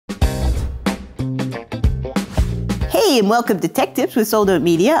Hey, and welcome to Tech Tips with Sold Out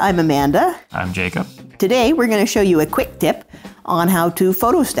Media. I'm Amanda. I'm Jacob. Today, we're going to show you a quick tip on how to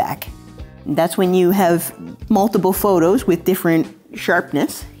photo stack. That's when you have multiple photos with different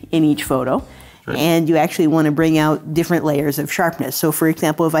sharpness in each photo, and you actually want to bring out different layers of sharpness. So for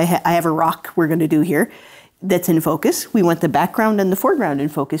example, if I have a rock we're going to do here that's in focus, we want the background and the foreground in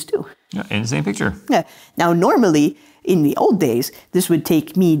focus too. Yeah, in the same picture. Yeah. Now, normally, in the old days, this would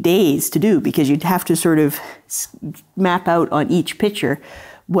take me days to do because you'd have to sort of map out on each picture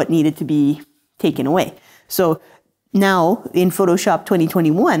what needed to be taken away. So now in Photoshop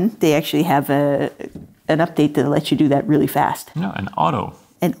 2021, they actually have an update that lets you do that really fast. No, an auto.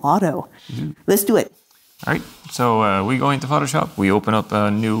 An auto. Mm-hmm. Let's do it. All right, so we go into Photoshop, we open up a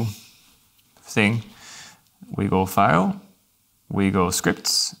new thing, we go File, we go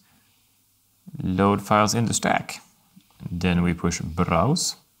Scripts, load files into stack. Then we push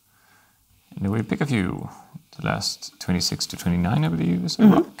Browse, and then we pick a few. The last 26 to 29, I believe, is a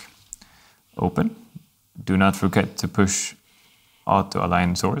rock. Open. Do not forget to push Auto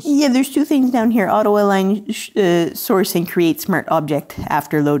Align Source. Yeah, there's two things down here, Auto Align Source and Create Smart Object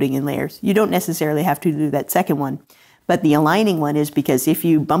after loading in layers. You don't necessarily have to do that second one, but the aligning one is because if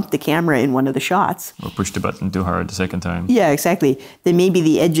you bump the camera in one of the shots, or push the button too hard the second time. Yeah, exactly. Then maybe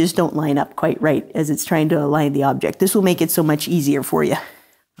the edges don't line up quite right as it's trying to align the object. This will make it so much easier for you.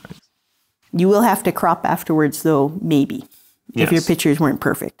 Right. You will have to crop afterwards though, maybe, if your pictures weren't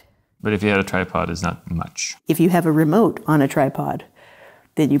perfect. But if you had a tripod, it's not much. If you have a remote on a tripod,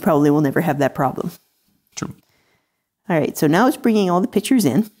 then you probably will never have that problem. True. All right, so now it's bringing all the pictures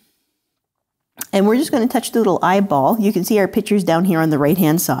in. And we're just going to touch the little eyeball. You can see our pictures down here on the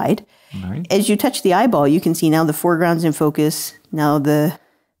right-hand side. All right. As you touch the eyeball, you can see now the foreground's in focus. Now the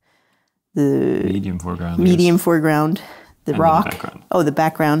medium foreground. Medium foreground. The rock. The background. Oh, the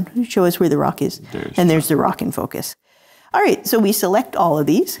background. Show us where the rock is. There's the rock in focus. All right, so we select all of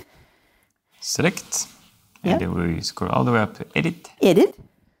these. Select. And then we scroll all the way up to Edit. Edit.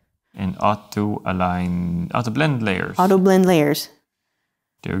 And Auto Blend Layers. Auto Blend Layers.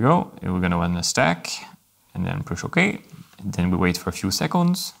 There we go. And we're going to run a stack and then push OK. And then we wait for a few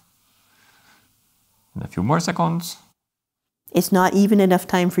seconds. And a few more seconds. It's not even enough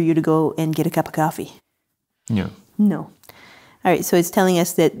time for you to go and get a cup of coffee. No. No. All right, so it's telling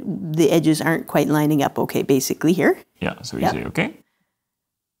us that the edges aren't quite lining up okay, basically here. Yeah, so we say OK.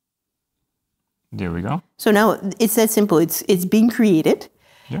 There we go. So now it's that simple. It's being created.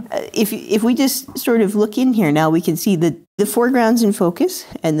 Yeah. If we just sort of look in here now, we can see that the foreground's in focus,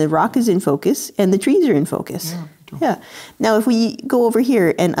 and the rock is in focus, and the trees are in focus. Yeah. Now, if we go over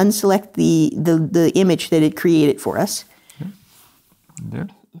here and unselect the image that it created for us, there,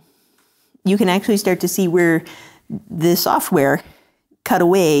 you can actually start to see where the software cut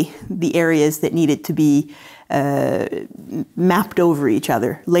away the areas that needed to be mapped over each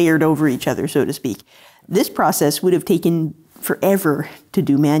other, layered over each other, so to speak. This process would have taken forever to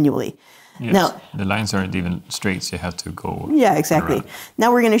do manually. Yes. Now, the lines aren't even straight, so you have to go. Yeah, exactly. Around.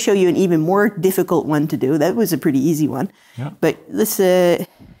 Now we're going to show you an even more difficult one to do. That was a pretty easy one. Yeah. But let's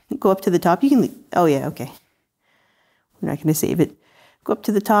go up to the top. You can. Oh yeah, okay. We're not going to save it. Go up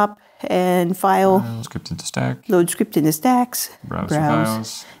to the top and File. Script into stack. Load script into stacks. Browse.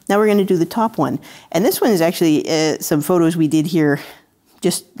 Files. Now we're going to do the top one, and this one is actually some photos we did here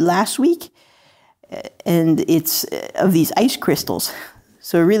just last week. And it's of these ice crystals.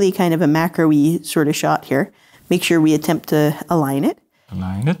 So really kind of a macro-y sort of shot here. Make sure we attempt to align it.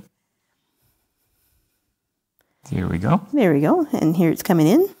 Align it. Here we go. There we go. And here it's coming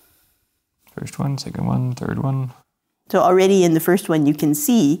in. First one, second one, third one. So already in the first one, you can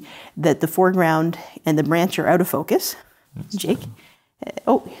see that the foreground and the branch are out of focus. Jake.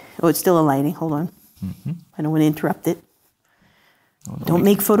 Oh, it's still aligning. Hold on. I don't want to interrupt it. Don't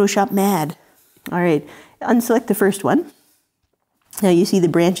make Photoshop mad. All right, unselect the first one. Now you see the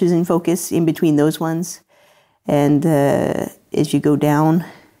branches in focus in between those ones. And as you go down,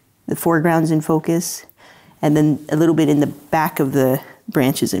 the foreground's in focus. And then a little bit in the back of the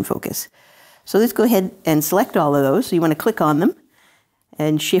branches in focus. So let's go ahead and select all of those. So you want to click on them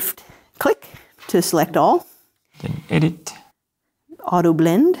and Shift-click to select all. Then Edit. Auto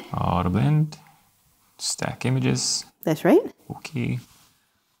Blend. Auto Blend. Stack images. That's right. Okay.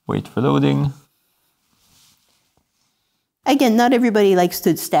 Wait for loading. Again, not everybody likes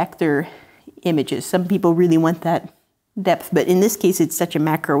to stack their images. Some people really want that depth, but in this case, it's such a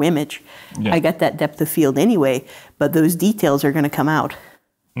macro image. Yeah. I got that depth of field anyway, but those details are going to come out.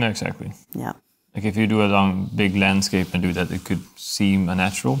 No, exactly. Yeah. Like if you do a long, big landscape and do that, it could seem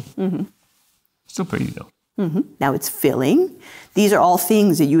unnatural. Still pretty though. Now it's filling. These are all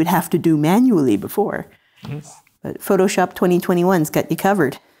things that you would have to do manually before. Yes. But Photoshop 2021's got you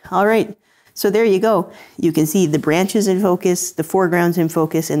covered. All right, so there you go. You can see the branches in focus, the foreground's in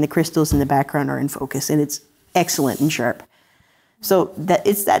focus, and the crystals in the background are in focus, and it's excellent and sharp. So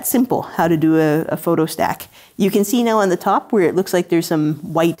it's that simple how to do a photo stack. You can see now on the top where it looks like there's some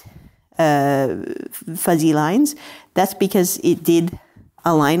white fuzzy lines. That's because it did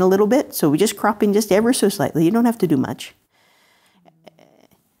align a little bit. So we just crop in just ever so slightly. You don't have to do much.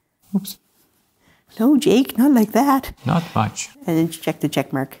 Oops. No, Jake, not like that. Not much. And then check the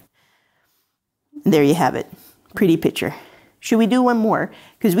check mark. There you have it. Pretty picture. Should we do one more?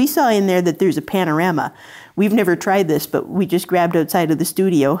 Because we saw in there that there's a panorama. We've never tried this, but we just grabbed outside of the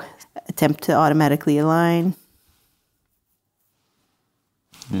studio. Attempt to automatically align.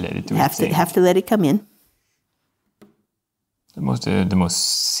 Let it do its thing. Have to let it come in. The most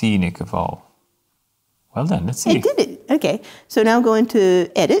scenic of all. Well done, let's see. It did it. Okay, so now go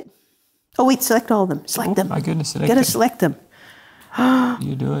into edit. Oh wait, select all of them. Select them. My goodness, select Gotta them. select them. What are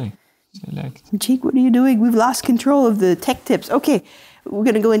you doing? Select. Jake, what are you doing? We've lost control of the tech tips. Okay, we're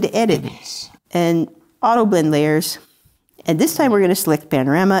gonna go into edit and auto blend layers. And this time we're gonna select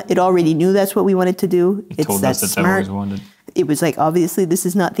panorama. It already knew that's what we wanted to do. It told us that always wanted. It was like, obviously this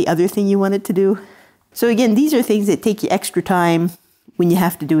is not the other thing you wanted to do. So again, these are things that take you extra time when you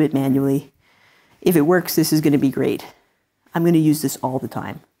have to do it manually. If it works, this is gonna be great. I'm gonna use this all the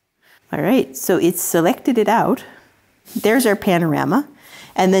time. All right, so it's selected it out. There's our panorama.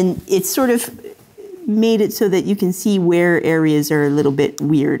 And then it's sort of made it so that you can see where areas are a little bit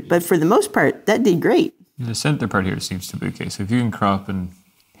weird. But for the most part, that did great. The center part here seems to be okay. So if you can crop and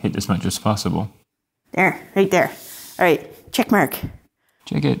hit as much as possible. There, right there. All right, check mark.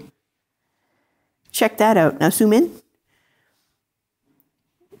 Check it. Check that out. Now zoom in.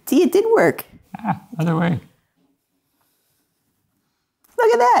 See, it did work. Ah, other way.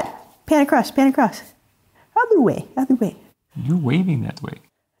 Look at that. Pan across, pan across. Other way, other way. You're waving that way.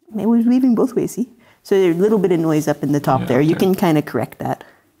 I was waving both ways, see? So there's a little bit of noise up in the top there. You can kind of correct that.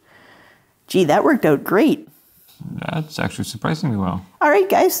 Gee, that worked out great. That's actually surprisingly well. All right,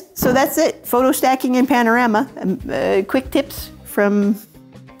 guys. So that's it. Photo stacking and panorama. Quick tips from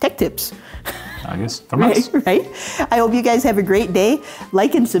Tech Tips. I guess from us. Right. I hope you guys have a great day.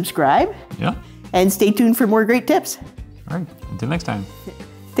 Like and subscribe. Yeah. And stay tuned for more great tips. All right. Until next time.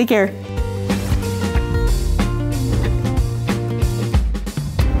 Take care.